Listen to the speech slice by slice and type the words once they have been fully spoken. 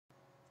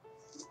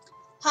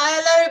Hi,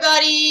 hello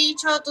everybody,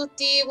 ciao a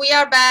tutti, we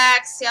are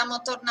back, siamo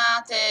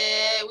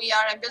tornate, we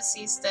are Rebel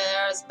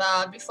Sisters,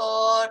 but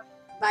before,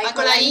 vai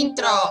con la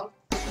intro.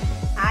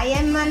 I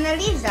am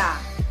Annalisa.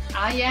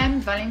 I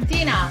am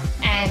Valentina,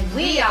 and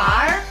we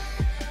are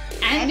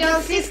Angel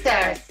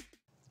Sisters.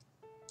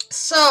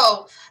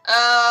 So,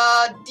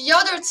 the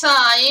other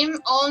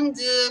time on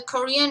the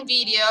Korean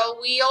video,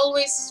 we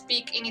always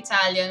speak in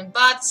Italian,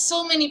 but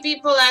so many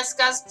people ask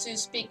us to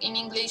speak in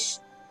English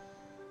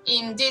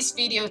in this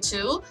video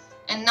too.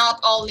 And not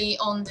only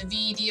on the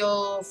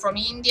video from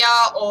India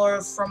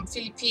or from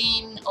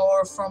Philippines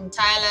or from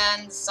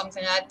Thailand,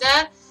 something like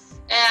that.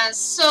 And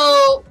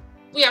so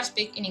we are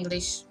speaking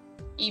English,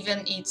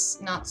 even it's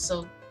not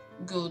so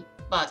good,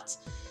 but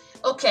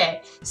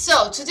okay.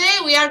 So today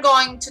we are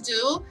going to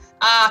do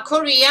a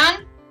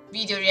Korean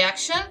video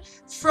reaction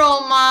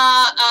from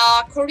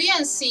a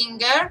Korean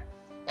singer,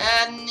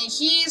 and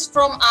he is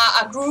from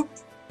a group,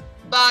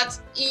 but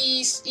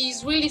he's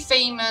really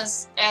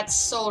famous at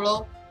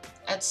solo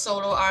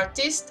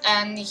artist,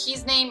 and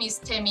his name is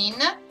Taemin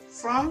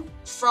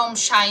from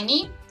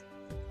Shiny.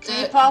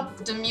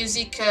 The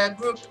music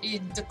group,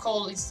 the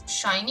call is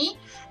Shiny,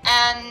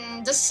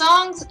 and the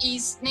song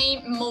is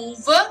named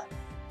Move,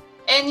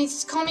 and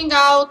it's coming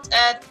out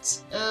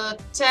at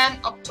 10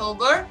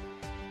 October,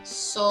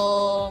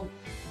 so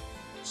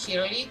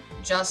really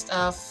just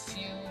a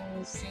few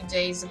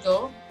days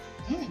ago.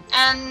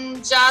 And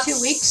just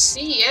 2 weeks.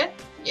 See it.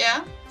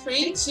 Yeah,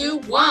 3, 2,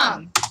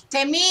 1.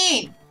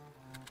 Taemin.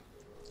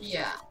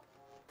 Yeah,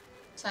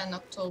 10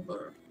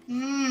 October.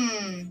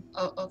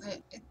 Oh,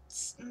 okay.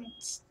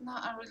 It's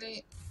not a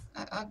really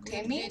a good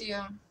Taemin?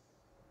 video.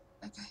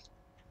 Okay.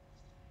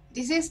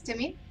 This is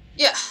Taemin.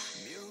 Yeah.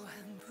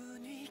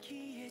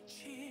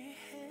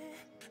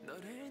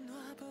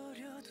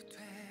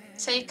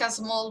 Take a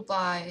small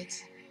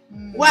bite.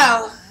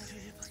 Well,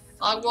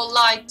 I would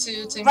like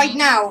to right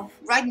now.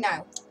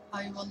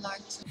 I would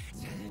like to.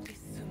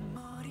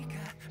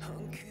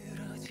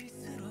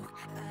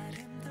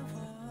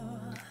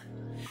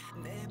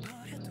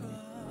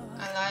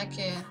 I like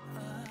it.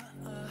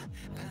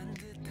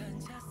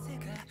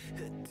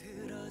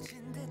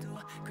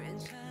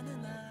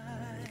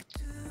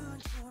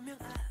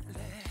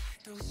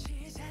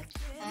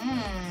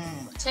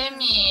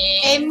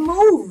 Taemin. And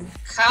move.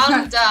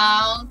 Calm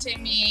down,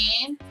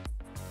 Taemin.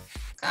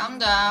 Calm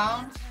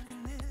down.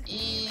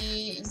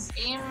 He's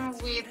in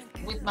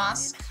with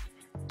mask,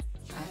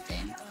 I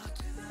think.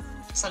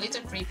 It's a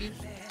little creepy.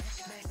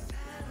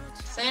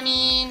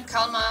 Taemin,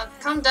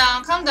 calm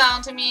down,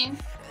 Taemin.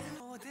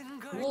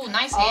 Ooh,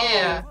 nice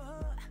hair.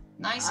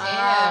 Nice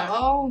hair.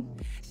 Oh.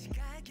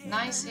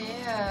 Nice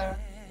hair.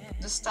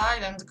 The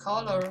style and the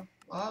color.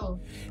 Wow.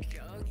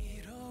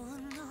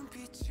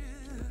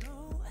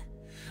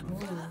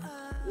 Ooh.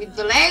 With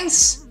the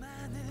lens.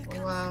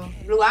 Wow.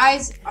 Blue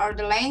eyes are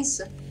the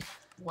lens.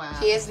 Wow.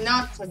 He has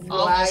not blue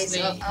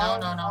Obviously. eyes.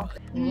 No.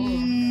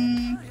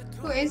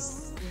 Who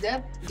is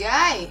that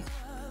guy?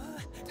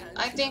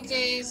 I think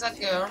he's a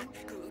girl.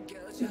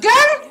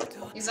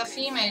 Girl? He's a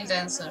female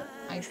dancer,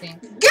 I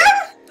think.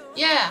 Girl?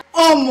 Yeah.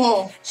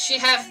 Omo. She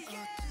have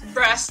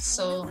breasts,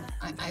 so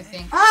I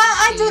think.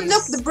 I don't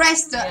look the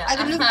breast. Yeah.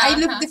 I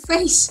look the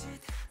face.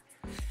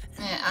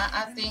 Yeah,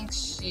 I think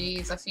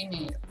she's a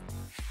female.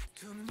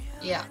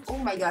 Yeah. Oh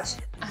my gosh.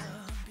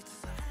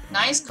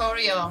 Nice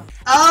choreo.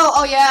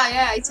 Oh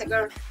yeah, it's a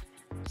girl.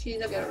 She's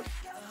a girl.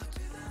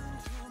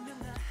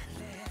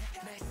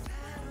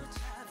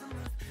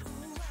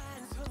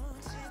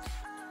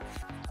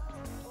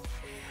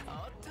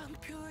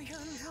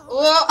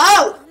 Whoa.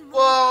 Oh!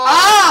 Whoa.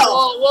 Oh!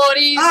 Whoa, what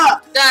is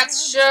that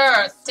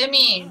shirt?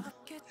 Taemin.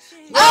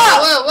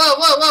 Whoa.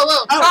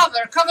 Oh.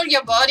 Cover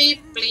your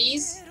body,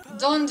 please.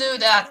 Don't do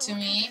that to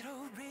me.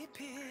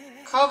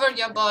 Cover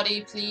your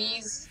body,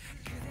 please.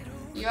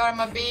 You are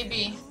my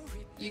baby.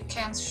 You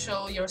can't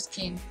show your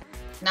skin.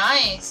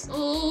 Nice.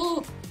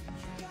 Ooh.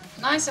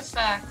 Nice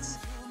effect.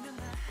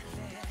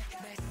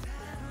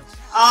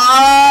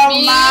 Oh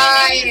Me.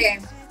 my!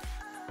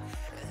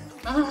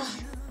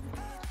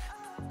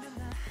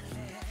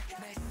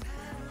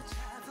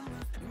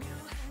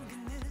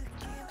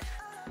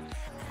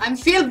 I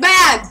feel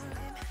bad.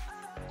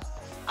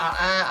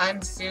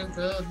 I'm feel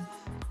good.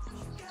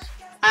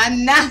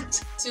 I'm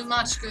not. Too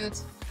much good.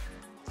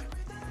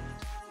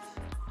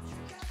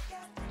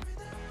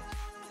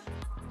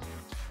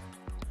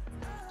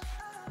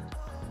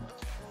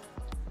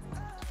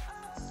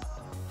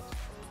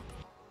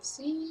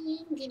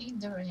 Singing in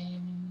the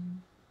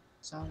rain.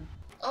 Sorry.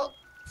 Oh,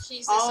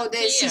 he's Oh, the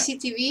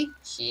disappeared. CCTV.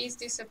 He's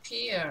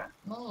disappeared.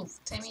 Move,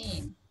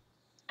 Taemin.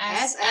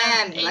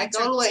 SM, like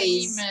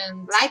always.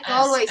 Entertainment. Like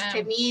always, SM.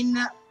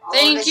 Taemin.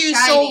 Thank you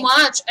so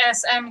much,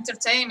 SM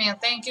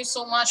Entertainment. Thank you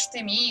so much,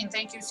 Taemin.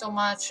 Thank you so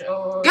much.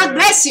 God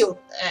bless you.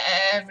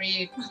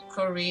 Every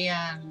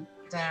Korean,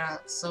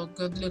 they're so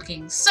good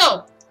looking.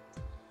 So,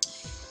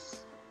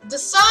 the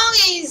song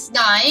is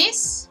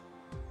nice.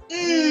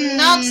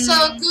 Not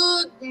so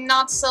good,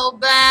 not so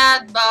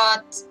bad,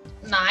 but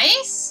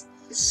nice.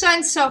 So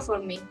and so for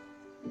me.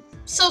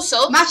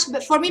 So.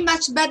 For me,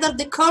 much better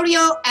the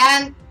choreo,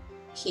 and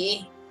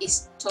he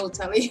is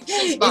totally.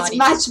 His It's body.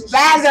 much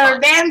better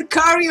than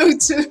choreo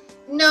too.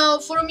 No,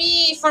 for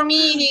me,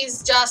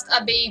 he's just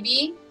a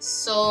baby,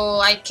 so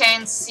I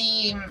can't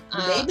see him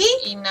Baby?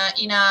 in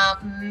a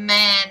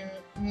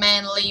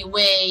manly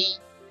way.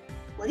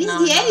 What is No,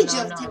 the no, age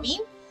no, of no. Taemin?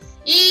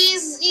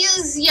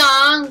 He's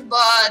young,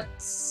 but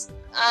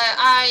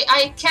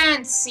I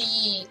can't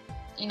see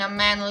in a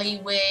manly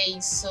way.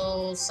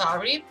 So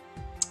sorry,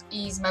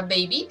 he's my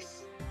baby.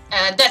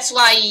 That's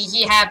why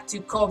he have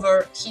to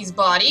cover his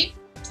body,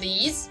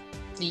 please.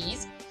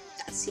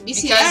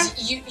 CBC Because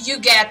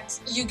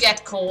you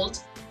get cold,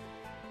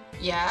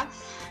 yeah,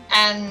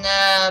 and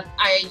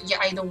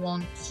I don't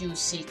want you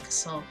sick.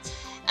 So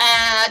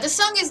the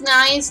song is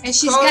nice. and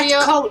she's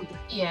got cold.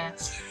 Yeah.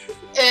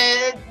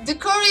 The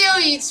choreo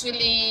is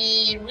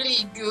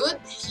really good.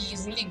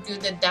 He's really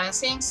good at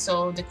dancing,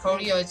 so the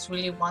choreo is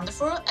really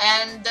wonderful.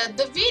 And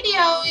the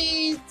video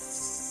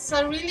is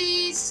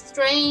really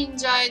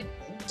strange. I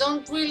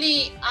don't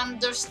really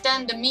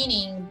understand the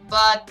meaning,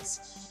 but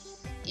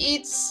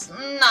it's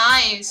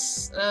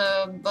nice.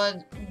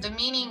 But the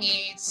meaning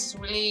is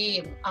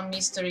really a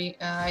mystery.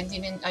 I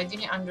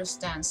didn't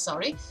understand.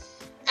 Sorry.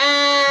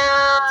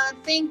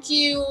 Thank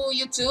you,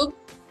 YouTube.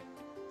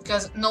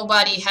 Because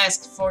nobody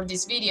asked for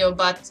this video,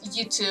 but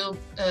YouTube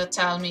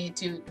tell me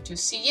to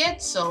see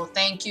it. So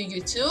thank you,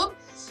 YouTube,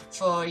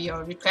 for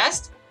your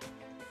request.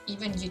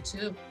 Even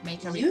YouTube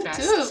make a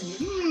request.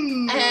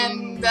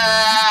 And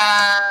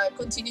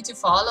continue to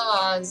follow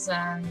us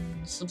and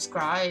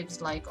subscribe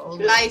like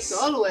always. Like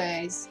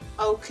always.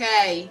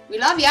 Okay. We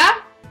love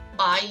ya.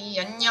 Bye.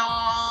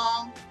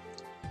 안녕.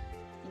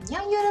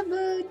 안녕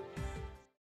여러분.